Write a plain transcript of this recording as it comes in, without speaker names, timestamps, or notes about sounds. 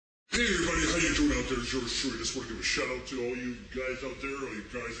Hey everybody, how you doing out there? It's yours truly. Just want to give a shout out to all you guys out there, all you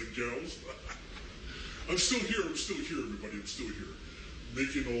guys and gals. I'm still here, everybody. I'm still here.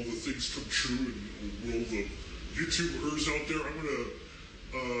 Making all the things come true in the world of YouTubers out there. I'm going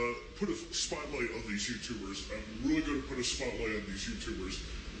to put a spotlight on these YouTubers. I'm really going to put a spotlight on these YouTubers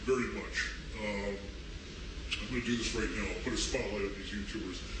very much. I'm going to do this right now. I'll put a spotlight on these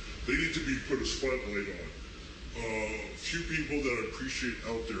YouTubers. They need to be put a spotlight on. A few people that I appreciate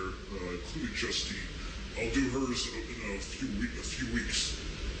out there, including Justine. I'll do hers in a few weeks.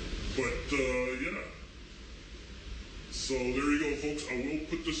 But yeah. So there you go, folks. I will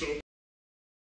put this out.